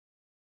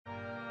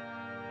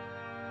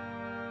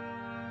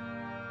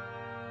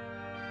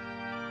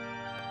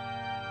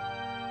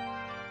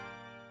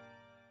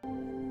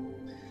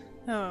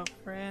Hello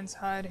friends,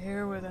 Hyde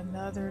here with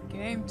another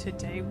game.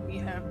 Today we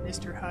have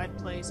Mr. Hyde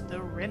Plays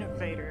The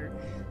Renovator.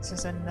 This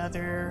is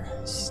another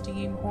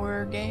Steam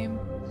horror game.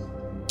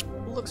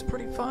 Looks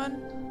pretty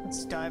fun.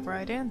 Let's dive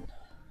right in.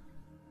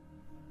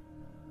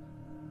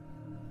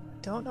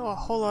 Don't know a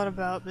whole lot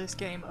about this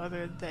game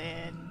other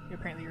than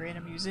apparently you're in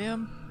a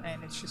museum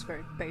and it's just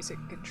very basic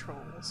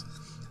controls.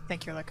 I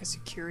think you're like a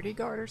security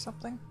guard or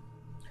something.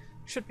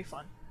 Should be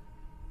fun.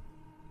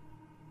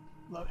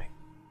 Loading.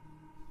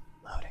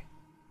 Loading.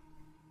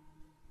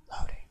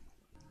 Loading.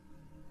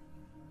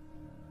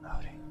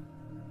 Loading.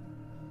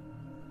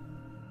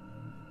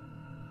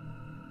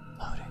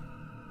 Loading.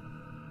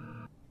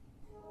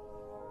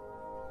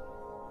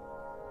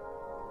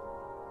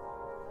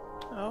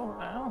 Oh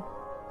wow.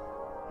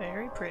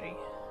 Very pretty.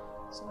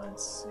 So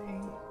let's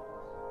see.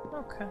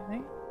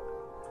 Okay.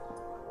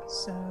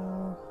 So,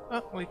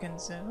 oh, we can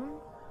zoom.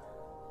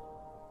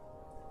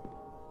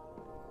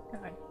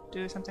 Can I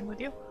do something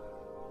with you?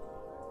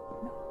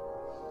 No.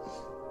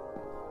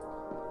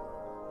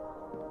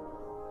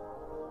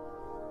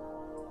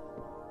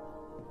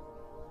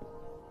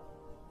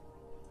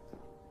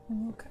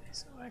 Okay,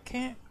 so I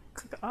can't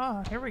click.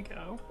 Ah, here we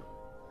go.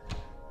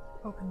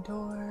 Open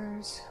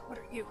doors. What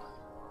are you?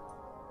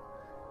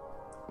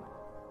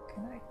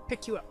 Can I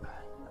pick you up?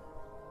 No.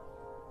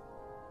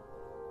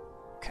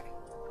 Okay.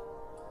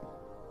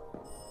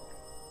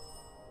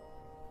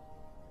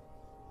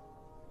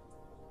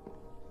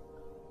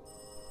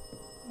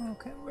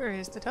 Okay, where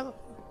is the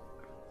telephone?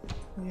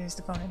 Is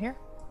the phone in here?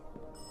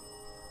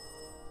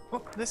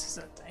 Oh, this is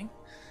a thing.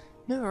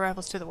 New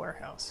arrivals to the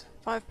warehouse.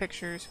 5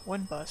 pictures,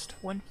 1 bust,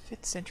 1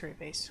 5th century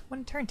vase,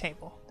 1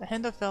 turntable. The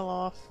handle fell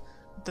off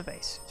with the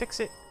vase. Fix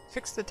it.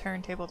 Fix the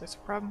turntable. There's a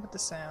problem with the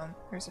sound.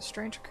 There's a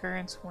strange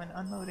occurrence when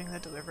unloading the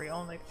delivery.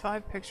 Only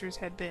 5 pictures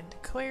had been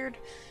declared,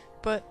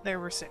 but there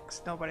were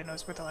 6. Nobody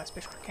knows where the last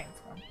picture came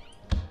from.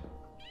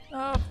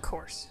 Of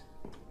course.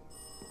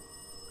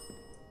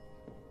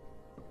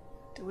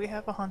 Do we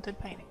have a haunted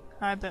painting?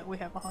 I bet we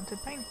have a haunted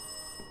painting.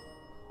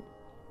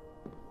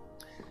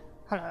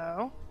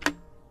 Hello?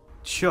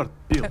 Черт,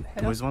 Билл,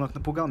 твой звонок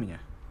напугал меня.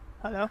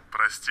 Hello?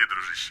 Прости,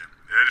 дружище.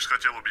 Я лишь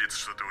хотел убедиться,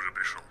 что ты уже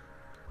пришел.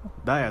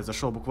 Да, я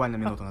зашел буквально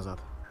минуту назад.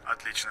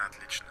 Отлично,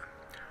 отлично.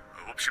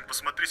 В общем,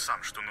 посмотри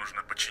сам, что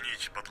нужно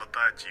починить,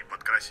 подлатать и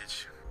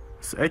подкрасить.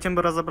 С этим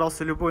бы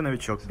разобрался любой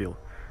новичок, Билл.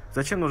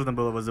 Зачем нужно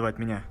было вызывать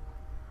меня?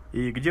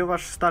 И где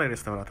ваш старый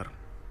реставратор?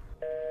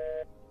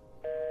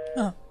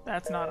 Oh,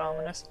 that's not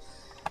ominous.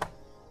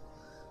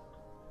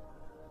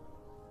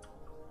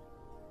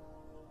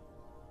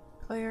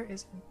 Player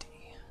is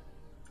empty.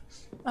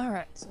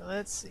 Alright, so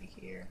let's see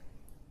here.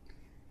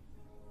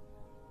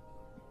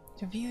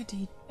 To view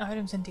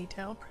items in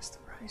detail, press the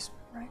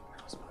right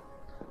mouse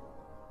button.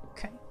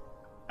 Okay.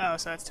 Oh,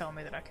 so that's telling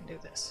me that I can do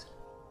this.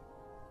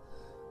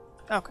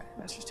 Okay,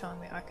 that's just telling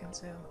me I can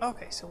zoom.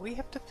 Okay, so we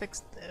have to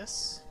fix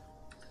this.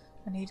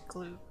 I need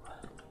glue.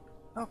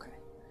 Okay.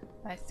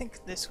 I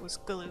think this was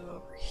glue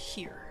over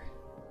here.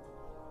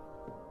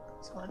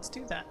 So let's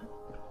do that.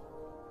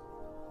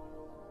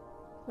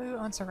 Glue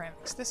on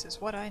ceramics. This is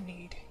what I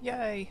need.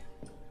 Yay!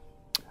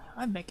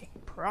 I'm making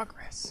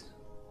progress.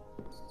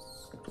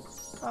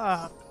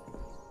 Ah.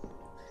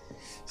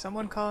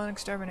 Someone call an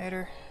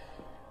exterminator.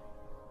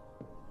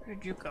 Where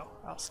did you go?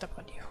 I'll step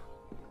on you.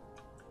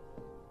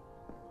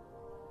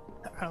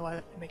 Not gonna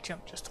let me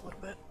jump just a little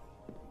bit.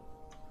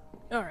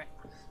 Alright,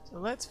 so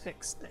let's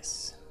fix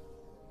this.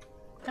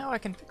 Now I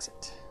can fix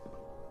it.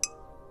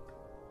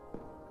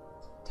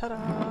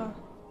 Ta-da!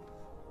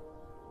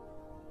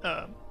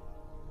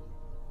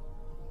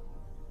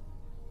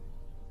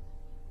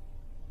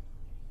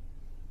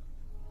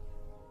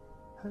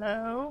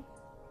 Hello?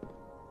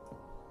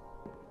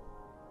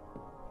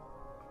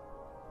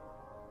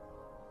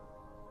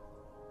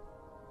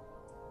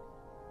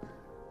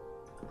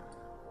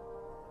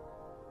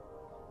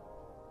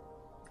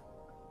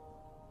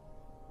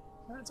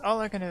 That's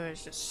all I can do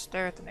is just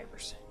stare at the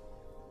neighbors.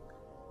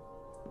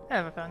 I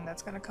have a feeling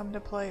that's gonna come to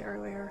play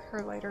earlier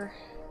or later.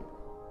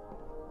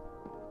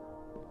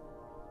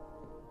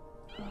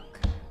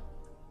 Okay.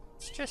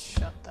 Let's just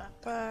shut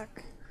that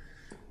back.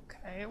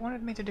 Okay, it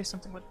wanted me to do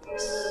something with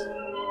this.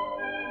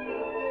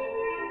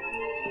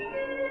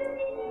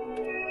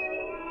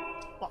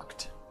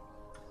 Locked.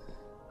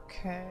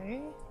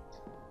 Okay.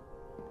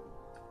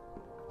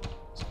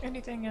 Is there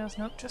anything else?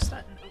 Nope, just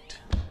that note.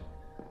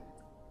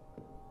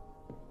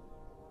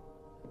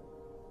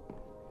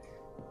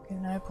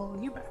 Can I pull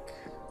you back?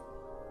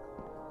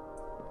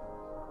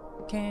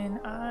 Can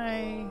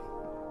I...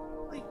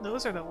 Wait,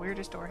 those are the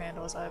weirdest door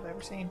handles I've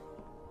ever seen.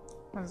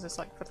 What is this,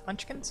 like for the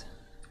Munchkins?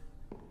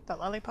 The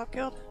Lollipop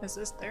Guild? Is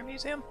this their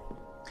museum?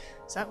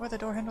 Is that where the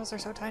door handles are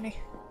so tiny?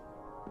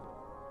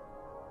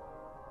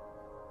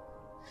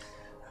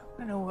 I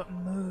don't know what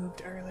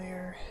moved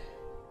earlier.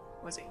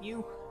 Was it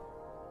you?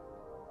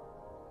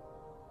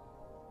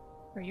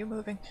 Are you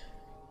moving?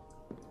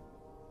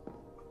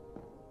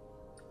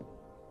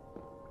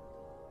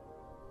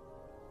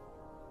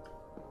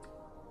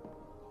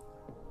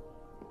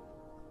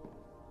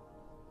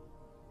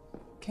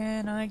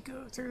 Can I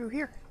go through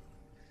here?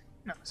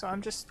 No, so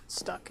I'm just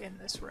stuck in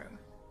this room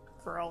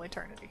for all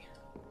eternity.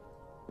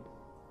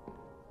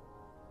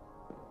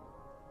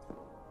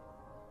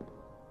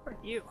 Are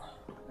you?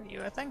 Are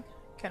you a thing?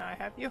 Can I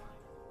have you?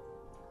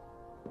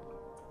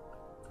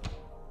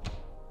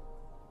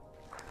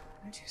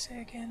 What did you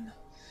say again?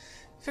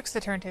 Fix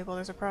the turntable,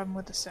 there's a problem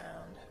with the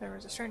sound. There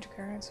was a strange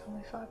occurrence,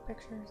 only 5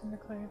 pictures in the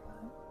clay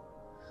pot.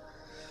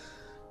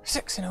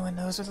 6, and no one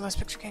knows where the last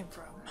picture came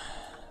from.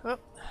 Oh.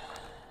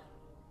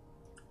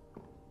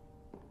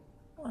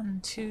 1,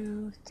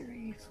 2,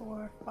 3,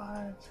 4,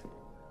 5,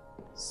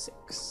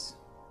 6.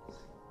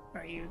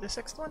 Are you the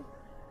 6th one?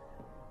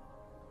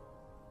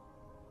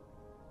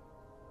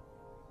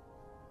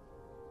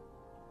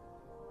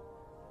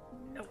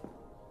 Nope.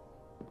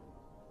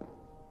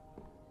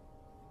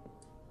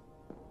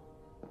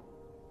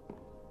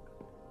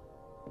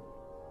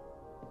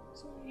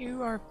 So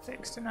you are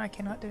fixed and I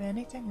cannot do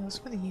anything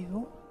else with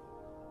you.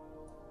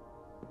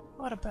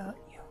 What about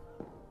you?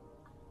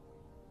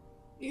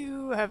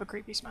 You have a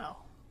creepy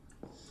smile.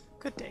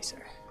 Good day,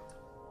 sir.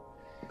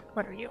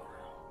 What are you?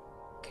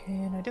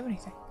 Can I do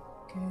anything?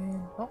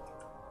 Can... oh.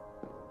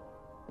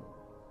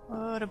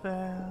 What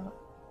about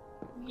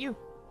you?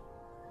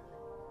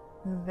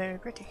 Very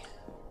pretty.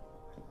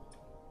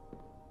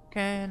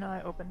 Can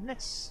I open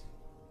this?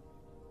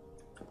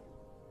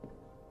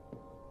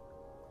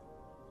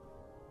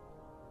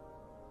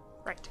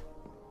 Right.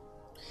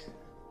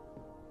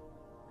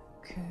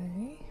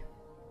 Okay.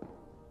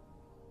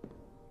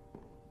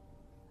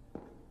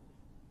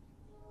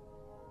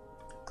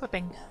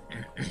 Clipping.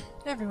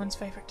 Everyone's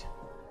favorite.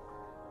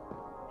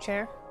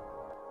 Chair.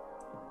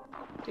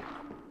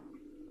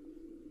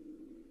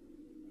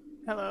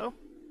 Hello?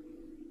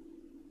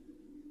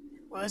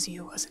 It was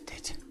you, wasn't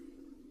it?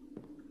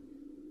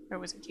 Or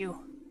was it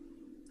you?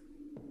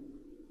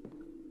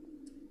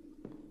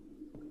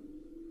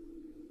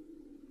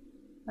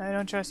 I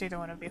don't trust either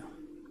one of you.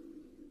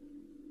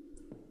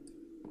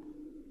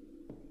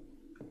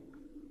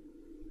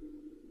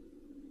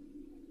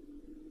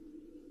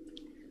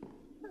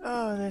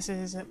 Oh, this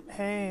is a...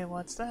 hey,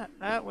 what's that?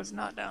 That was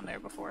not down there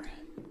before.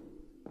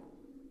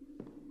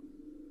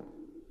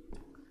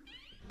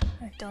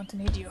 I don't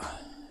need you.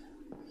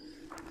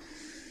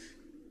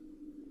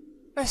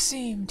 I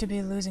seem to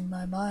be losing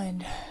my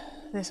mind.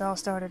 This all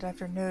started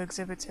after new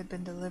exhibits had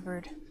been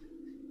delivered.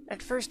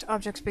 At first,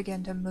 objects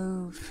began to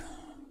move.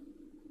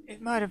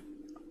 It might have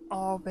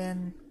all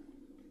been...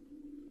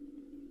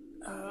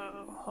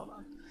 oh, hold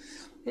on.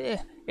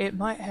 It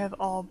might have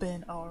all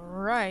been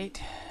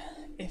alright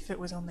if it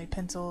was only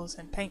pencils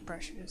and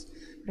paintbrushes,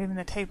 but even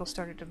the table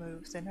started to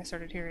move. Then I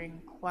started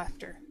hearing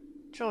laughter.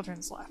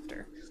 Children's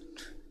laughter.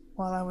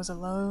 While I was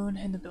alone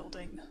in the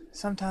building.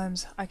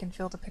 Sometimes I can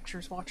feel the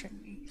pictures watching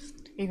me.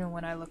 Even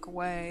when I look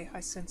away, I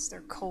sense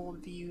their cold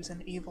views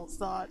and evil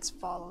thoughts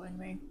following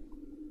me.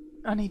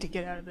 I need to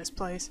get out of this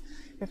place.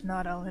 If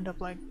not, I'll end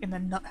up like in the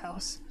nut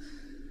house.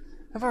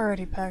 I've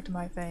already packed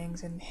my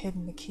things and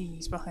hidden the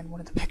keys behind one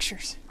of the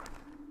pictures.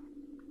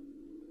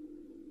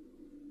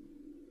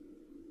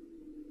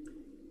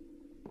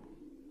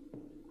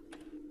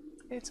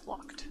 It's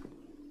locked.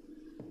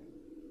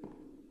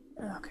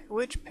 Okay,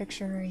 which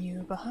picture are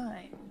you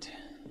behind?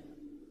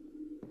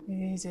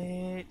 Is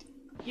it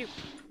you?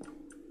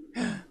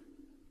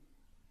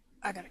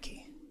 I got a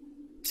key.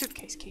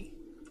 Suitcase key.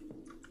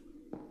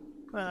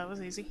 Well, that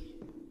was easy.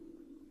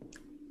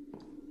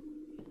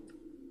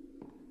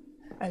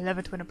 I love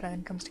it when a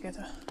plan comes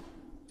together.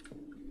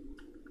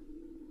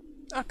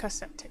 A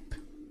cassette tape.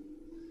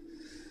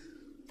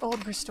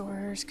 Old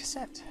Restorer's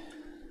cassette.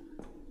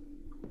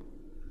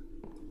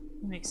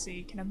 Let me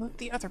see, can I move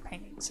the other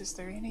paintings? Is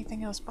there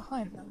anything else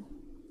behind them?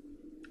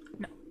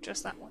 No,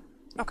 just that one.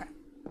 Okay.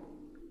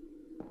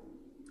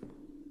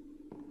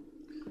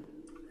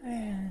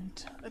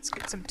 And let's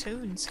get some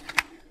tunes.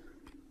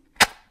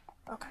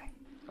 Okay.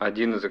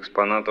 Один из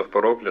экспонатов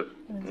проклят,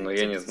 но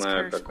я не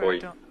знаю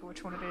какой.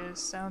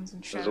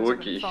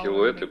 Звуки и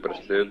силуэты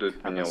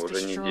преследуют меня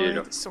уже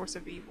неделю.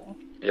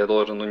 Я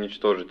должен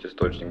уничтожить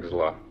источник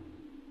зла.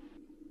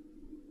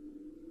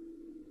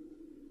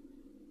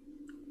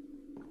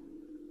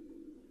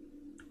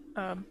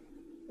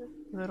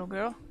 Little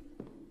girl?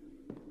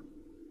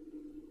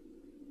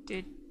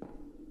 Did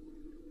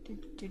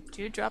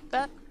you drop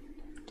that?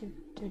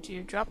 Did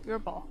you drop your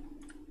ball?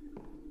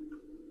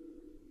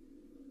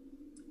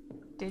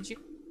 Did you?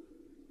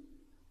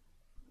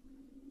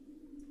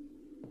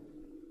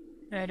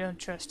 I don't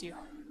trust you.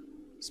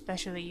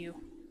 Especially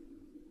you.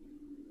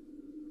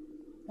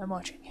 I'm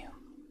watching you.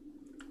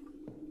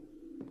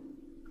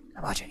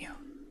 I'm watching you.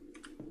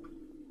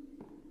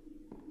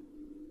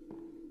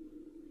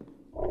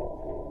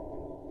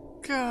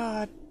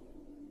 God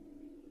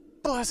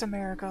bless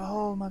America.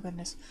 Oh my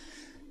goodness.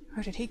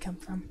 Where did he come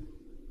from?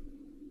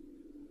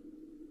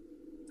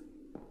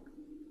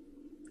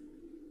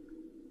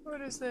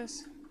 What is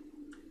this?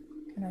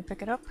 Can I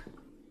pick it up?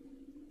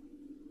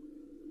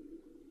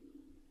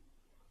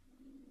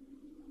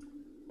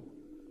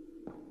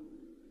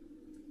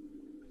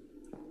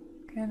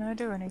 Can I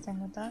do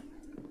anything with that?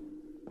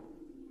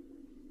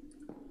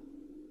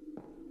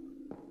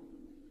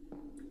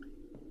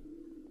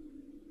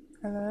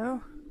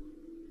 Hello?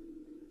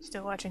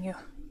 Still watching you.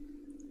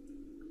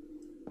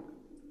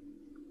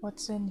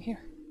 What's in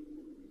here?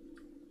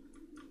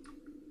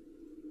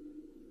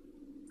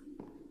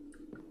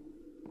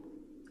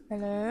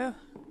 Hello?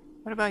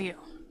 What about you?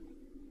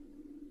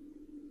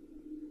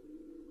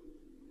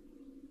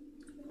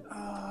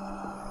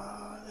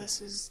 Oh,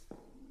 this is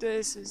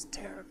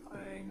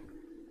terrifying.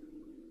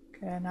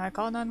 Can I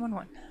call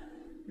 911?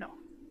 No.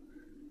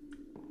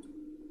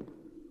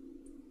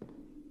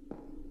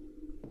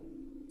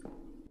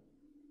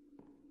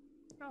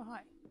 Oh,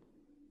 hi.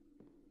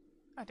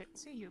 I didn't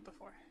see you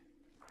before.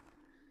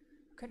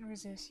 Couldn't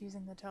resist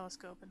using the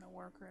telescope in the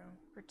workroom.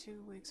 For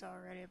 2 weeks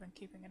already, I've been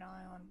keeping an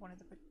eye on one of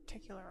the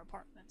particular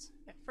apartments.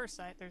 At first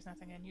sight, there's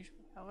nothing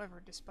unusual.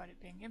 However, despite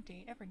it being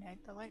empty, every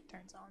night the light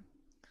turns on.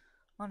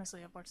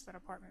 Honestly, I've watched that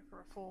apartment for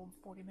a full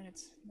 40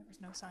 minutes, and there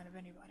was no sign of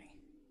anybody.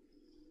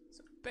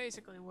 So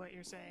basically what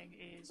you're saying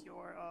is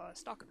you're a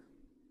stalker.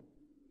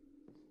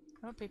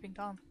 Oh, peeping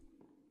Tom.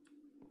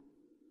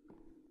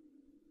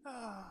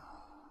 Oh,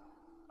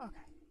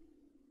 okay.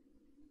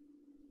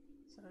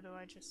 So do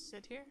I just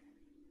sit here?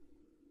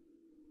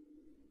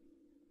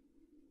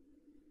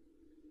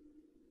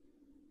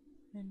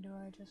 And do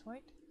I just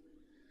wait?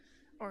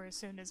 Or as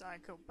soon as I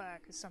go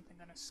back, is something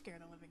gonna scare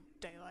the living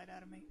daylight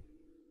out of me?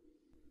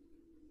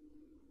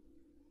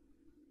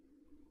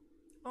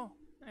 Oh,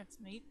 that's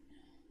neat.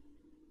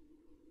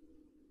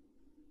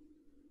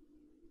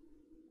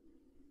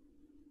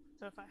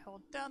 So if I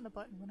hold down the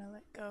button when I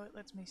let go, it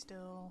lets me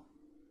still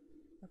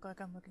look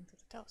like I'm looking through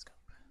the telescope.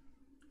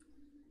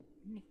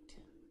 Neat.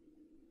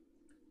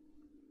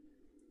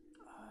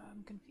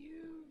 I'm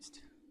confused.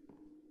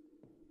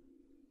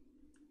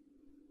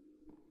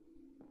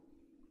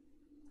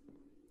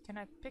 Can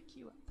I pick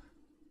you up?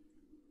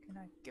 Can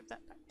I give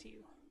that back to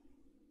you?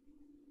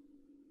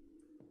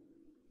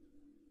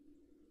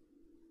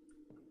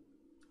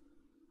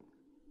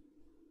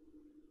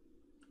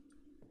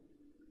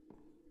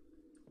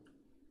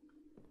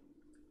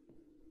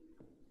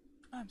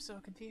 I'm so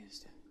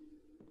confused.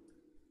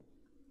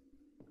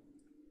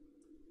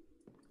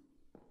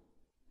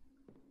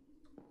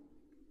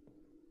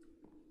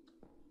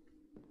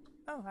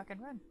 Oh, I can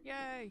run.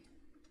 Yay!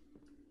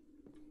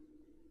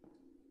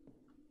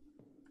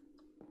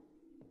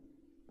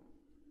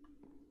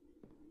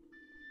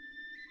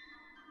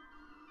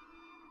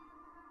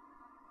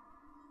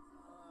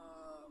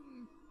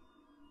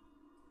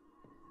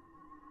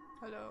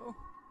 Hello?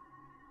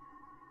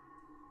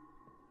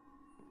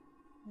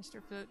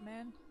 Mr. Flute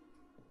Man?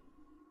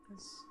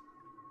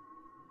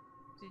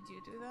 Did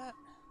you do that?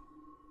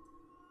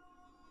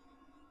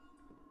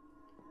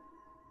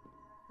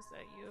 Was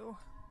that you?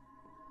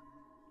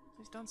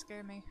 Please don't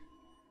scare me.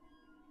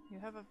 You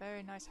have a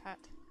very nice hat.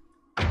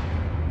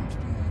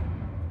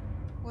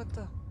 What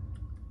the?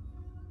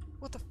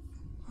 What the?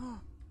 Oh.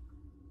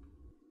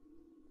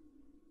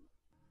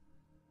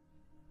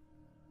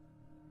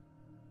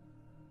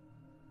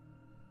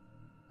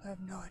 I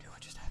have no idea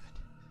what just happened.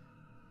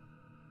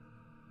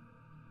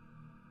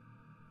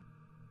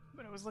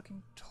 But I was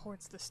looking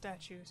towards the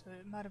statue, so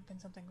it might have been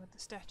something with the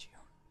statue.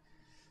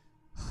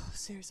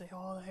 Seriously,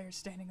 all the hair's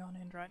standing on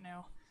end right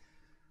now.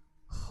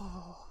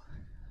 Oh.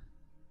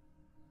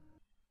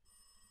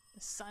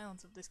 The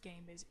silence of this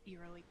game is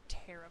eerily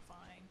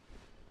terrifying.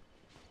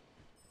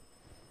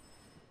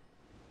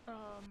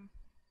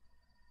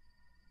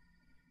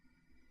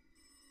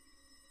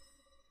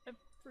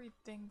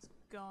 Everything's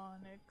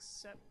gone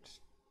except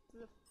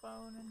the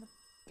phone and the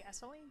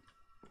gasoline.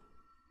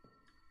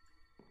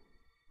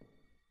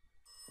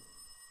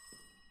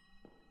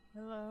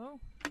 Hello?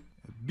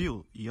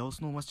 Билл, я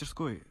уснул в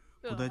мастерской.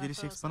 Куда делись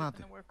все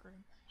экспонаты?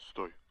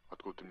 Стой,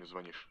 откуда ты мне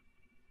звонишь?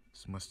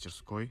 С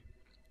мастерской?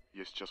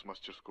 Я сейчас в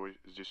мастерской,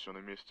 здесь все на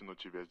месте, но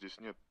тебя здесь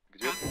нет.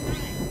 Где?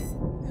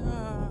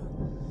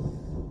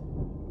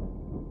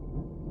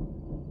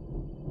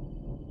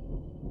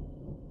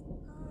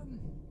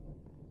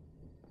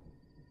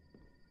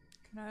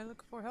 Can I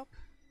look for help?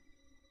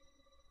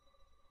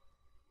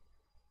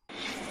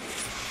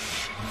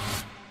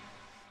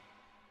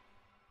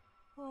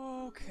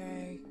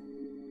 Okay.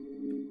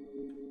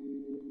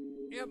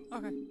 Yep,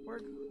 okay.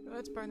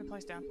 Let's burn the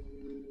place down.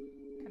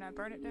 Can I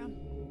burn it down?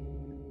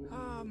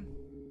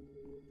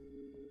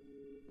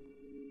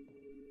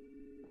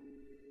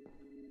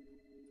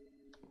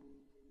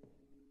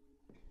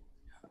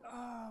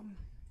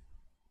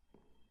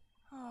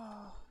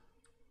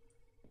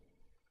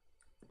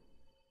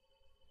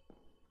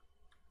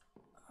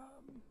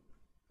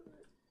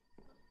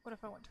 What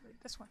if I want to read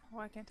this one?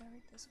 Why can't I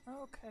read this?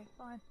 Okay,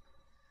 fine.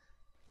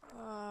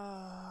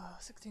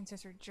 16th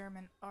century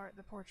German art,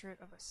 the portrait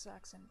of a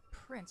Saxon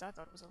prince. I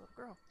thought it was a little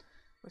girl.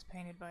 Was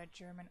painted by a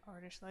German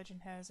artist.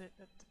 Legend has it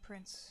that the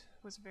prince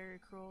was very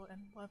cruel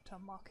and loved to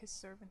mock his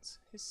servants.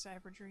 His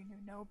savagery knew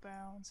no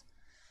bounds.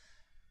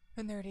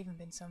 And there had even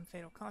been some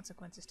fatal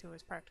consequences to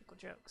his practical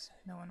jokes.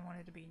 No one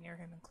wanted to be near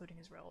him, including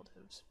his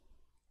relatives.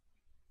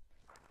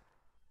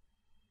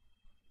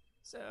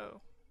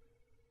 So,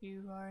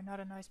 you are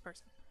not a nice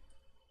person.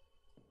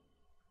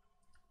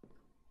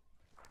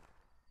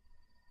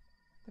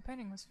 The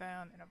painting was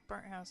found in a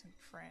burnt house in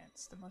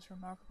France. The most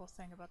remarkable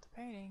thing about the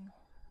painting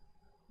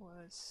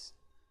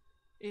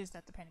is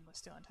that the painting was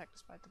still intact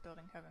despite the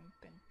building having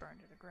been burned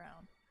to the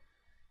ground.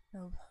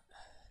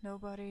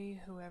 Nobody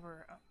who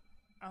ever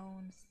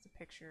owns the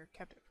picture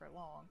kept it for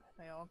long.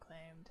 They all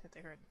claimed that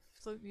they heard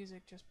flute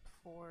music just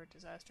before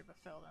disaster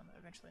befell them.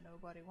 Eventually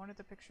nobody wanted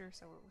the picture,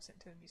 so it was sent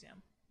to a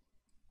museum.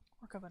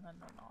 Work of an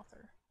unknown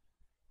author.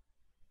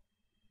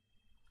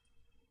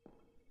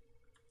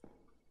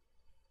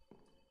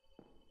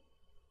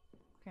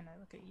 Can I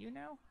look at you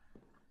now?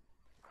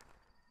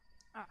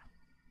 Ah.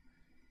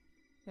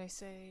 They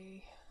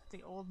say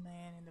the old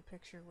man in the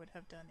picture would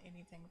have done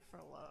anything for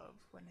love.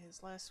 When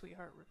his last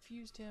sweetheart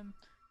refused him,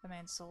 the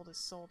man sold his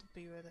soul to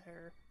be with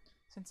her.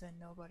 Since then,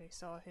 nobody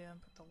saw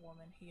him, but the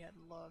woman he had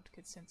loved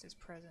could sense his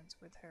presence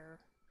with her,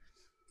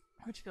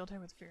 which filled her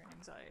with fear and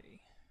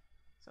anxiety.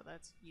 So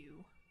that's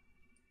you.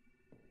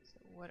 So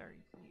what are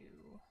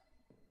you?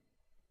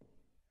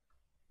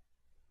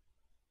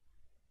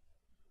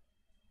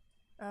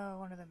 Oh,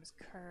 one of them is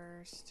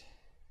cursed.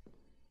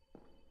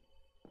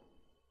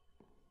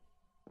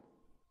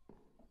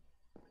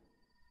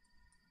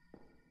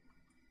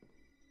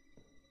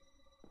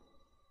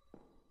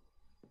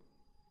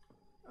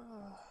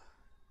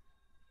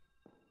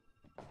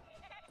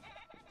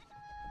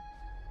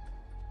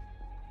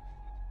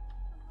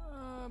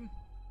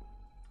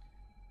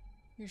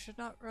 You should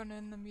not run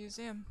in the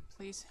museum,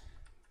 please.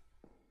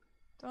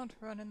 Don't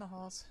run in the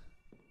halls.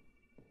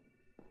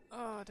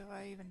 Oh, do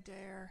I even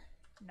dare?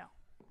 No.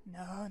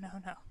 No, no,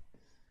 no.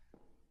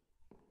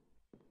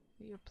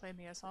 Will you play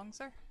me a song,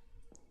 sir?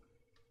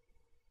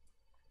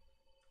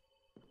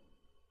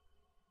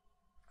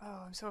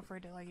 Oh, I'm so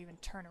afraid to, like, even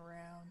turn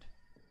around.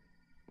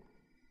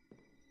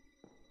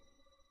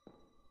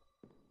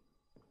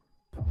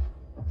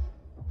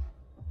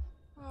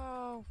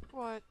 Oh,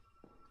 what,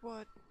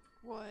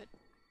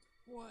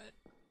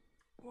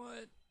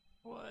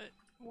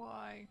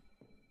 why?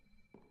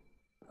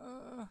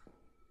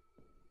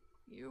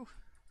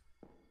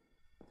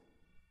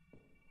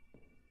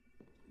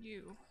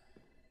 You.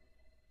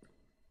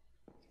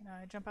 Can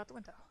I jump out the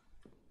window?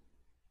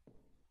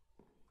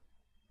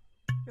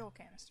 Fuel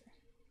canister.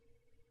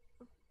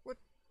 What?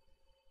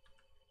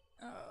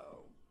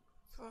 Oh.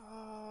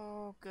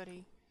 Oh,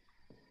 goody.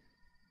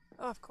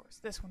 Of course,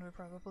 this one would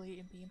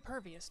probably be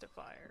impervious to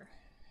fire.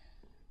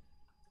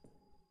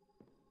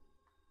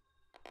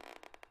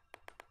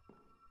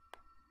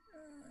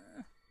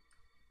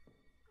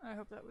 I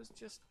hope that was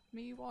just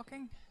me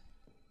walking.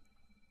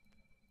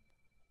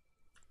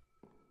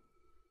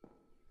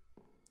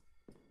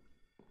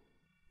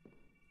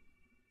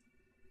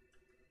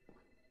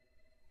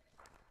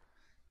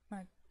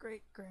 My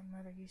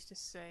great-grandmother used to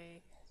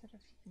say that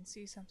if you can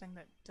see something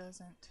that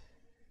doesn't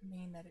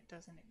mean that it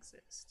doesn't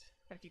exist.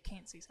 That if you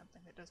can't see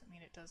something, that doesn't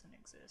mean it doesn't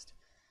exist.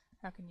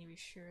 How can you be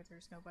sure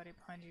there's nobody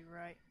behind you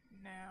right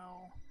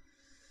now?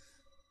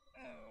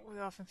 We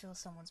often feel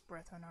someone's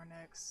breath on our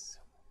necks.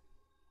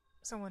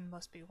 Someone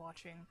must be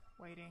watching,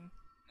 waiting.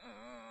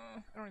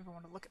 I don't even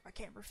want to look at my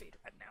camera feed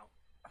right now.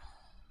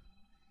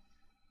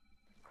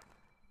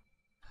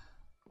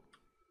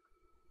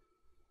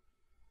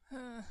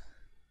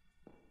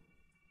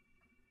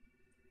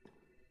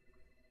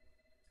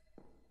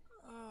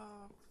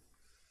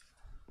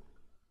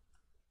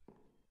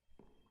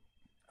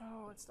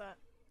 Oh, what's that?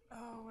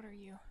 Oh, what are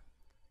you?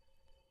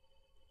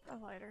 A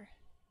lighter.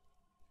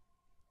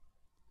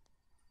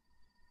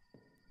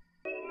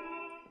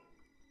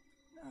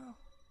 No.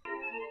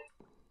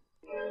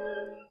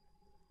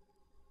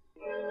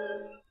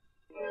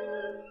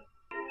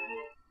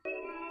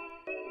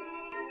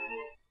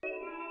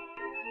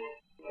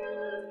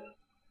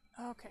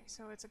 Okay,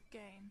 so it's a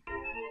game.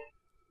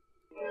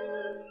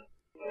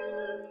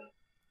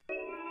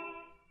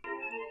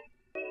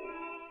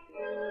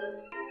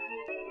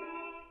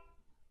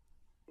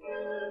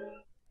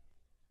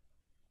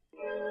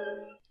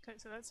 Okay,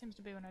 so that seems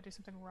to be when I do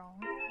something wrong.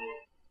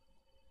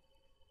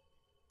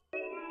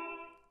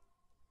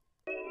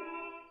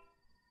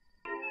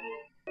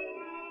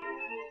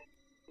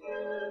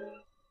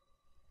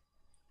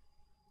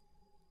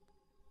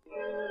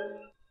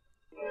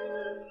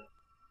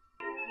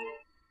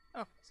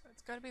 Oh, so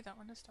it's gotta be that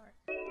one to start.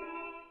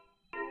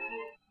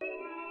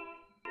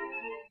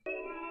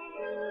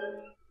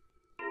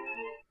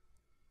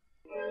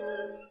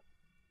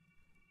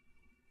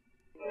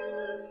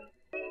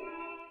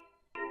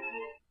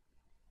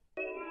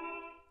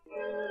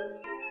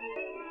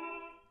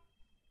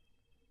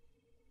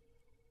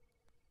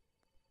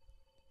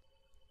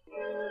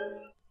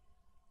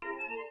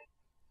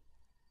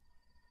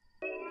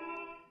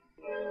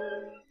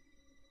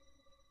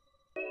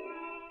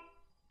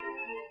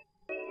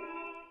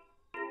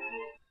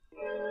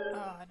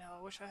 Oh no,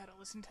 I wish I had to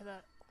listen to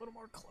that a little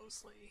more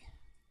closely.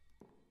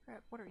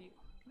 Crap, what are you?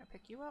 Can I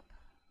pick you up?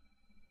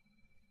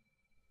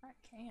 I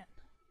can.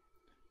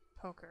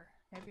 Poker.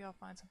 Maybe I'll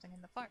find something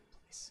in the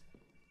fireplace.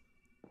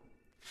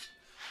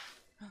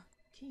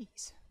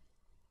 Keys.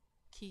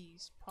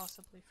 Keys,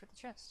 possibly for the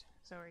chest.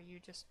 So are you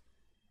just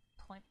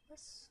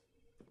pointless?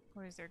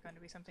 Or is there going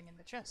to be something in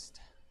the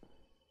chest?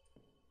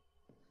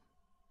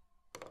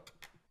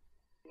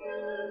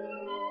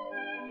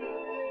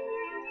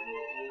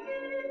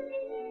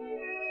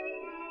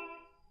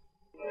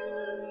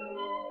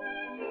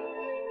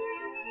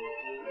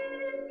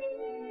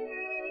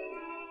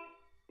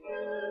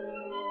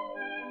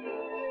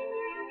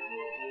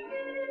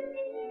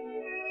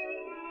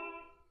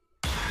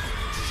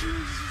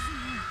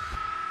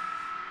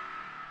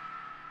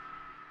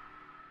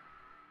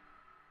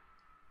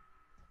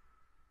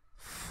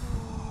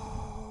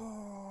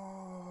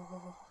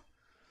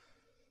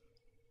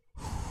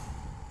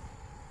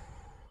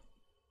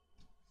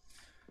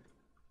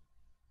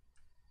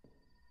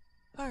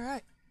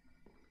 Alright.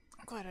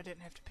 I'm glad I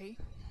didn't have to pee.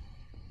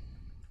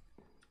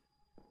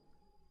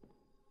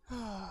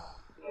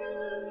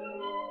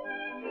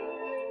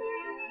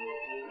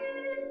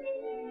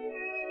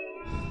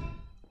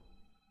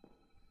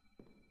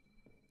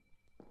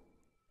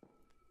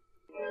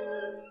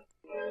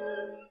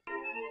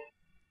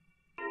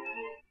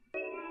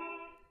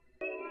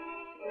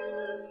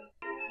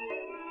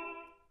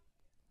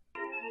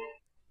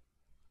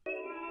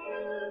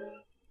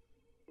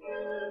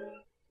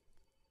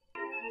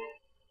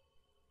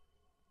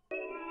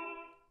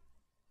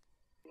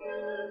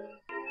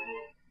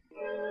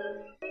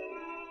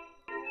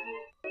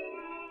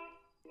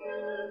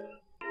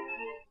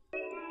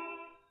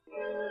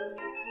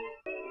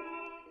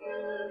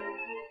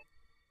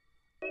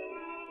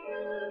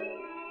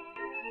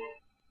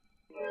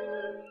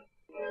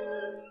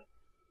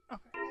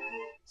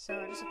 So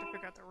I just have to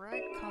figure out the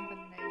right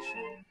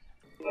combination.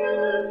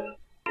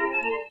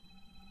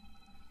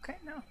 Okay,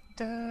 no.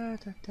 Da,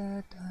 da,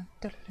 da, da,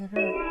 da, da, da.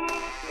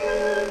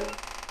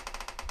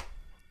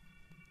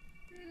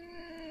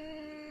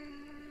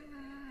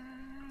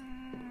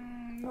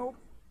 Nope.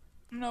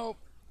 Nope.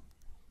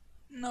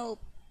 Nope.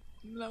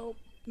 Nope.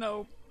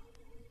 Nope.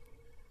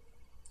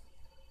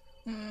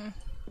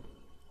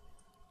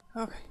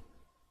 Okay.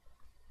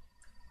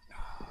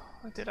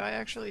 Did I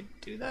actually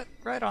do that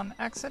right on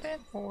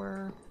accident,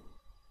 or...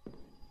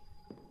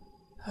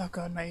 Oh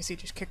god, my AC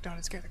just kicked on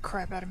and scared the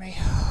crap out of me.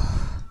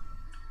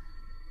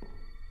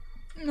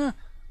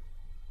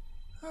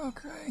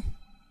 Okay.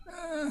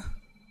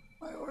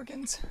 My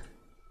organs.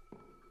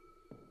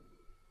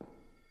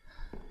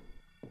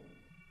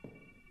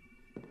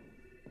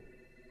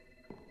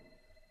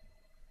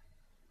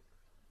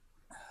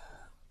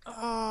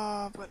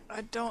 But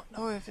I don't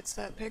know if it's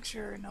that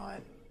picture or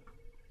not.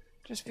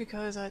 Just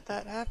because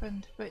that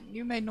happened, but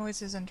you made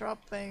noises and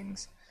dropped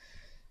things.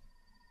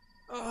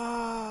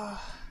 Oh,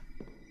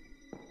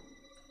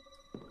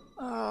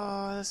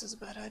 this is a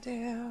bad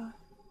idea.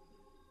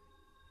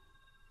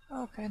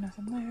 Okay,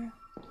 nothing there.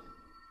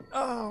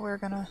 Oh, we're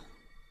gonna...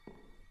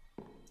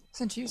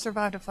 Since you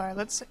survived a fire,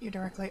 let's set you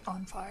directly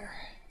on fire.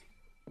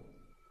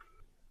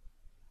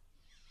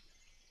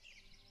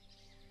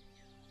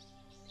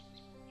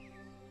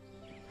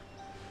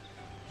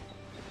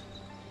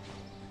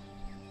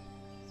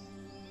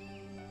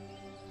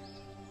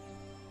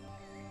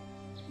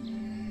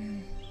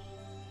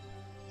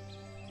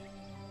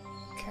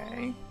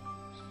 Okay.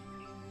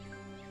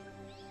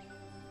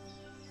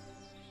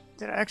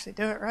 Did I actually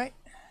do it right?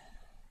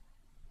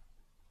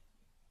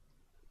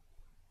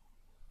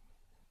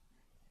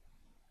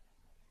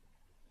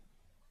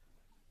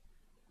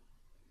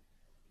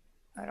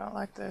 I don't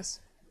like this.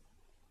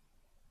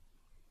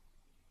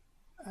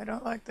 I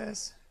don't like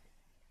this.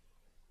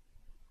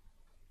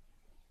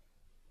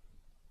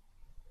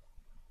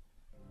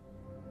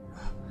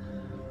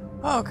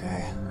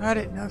 Okay, I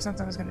didn't know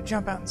something was gonna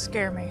jump out and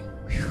scare me.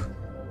 Whew.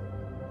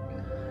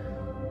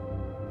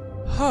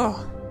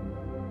 Oh.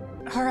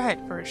 Alright,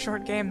 for a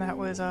short game that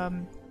was,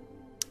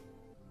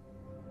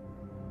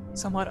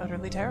 somewhat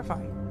utterly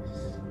terrifying.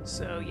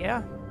 So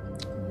yeah,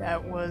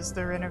 that was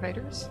The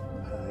Renovators.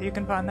 You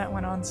can find that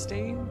one on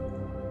Steam.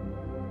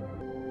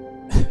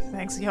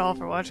 Thanks y'all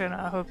for watching.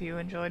 I hope you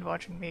enjoyed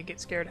watching me get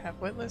scared half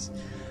witless.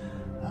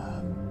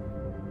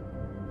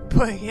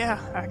 But yeah,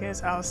 I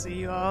guess I'll see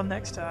you all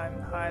next time.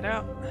 Hide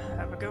out.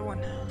 Have a good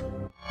one.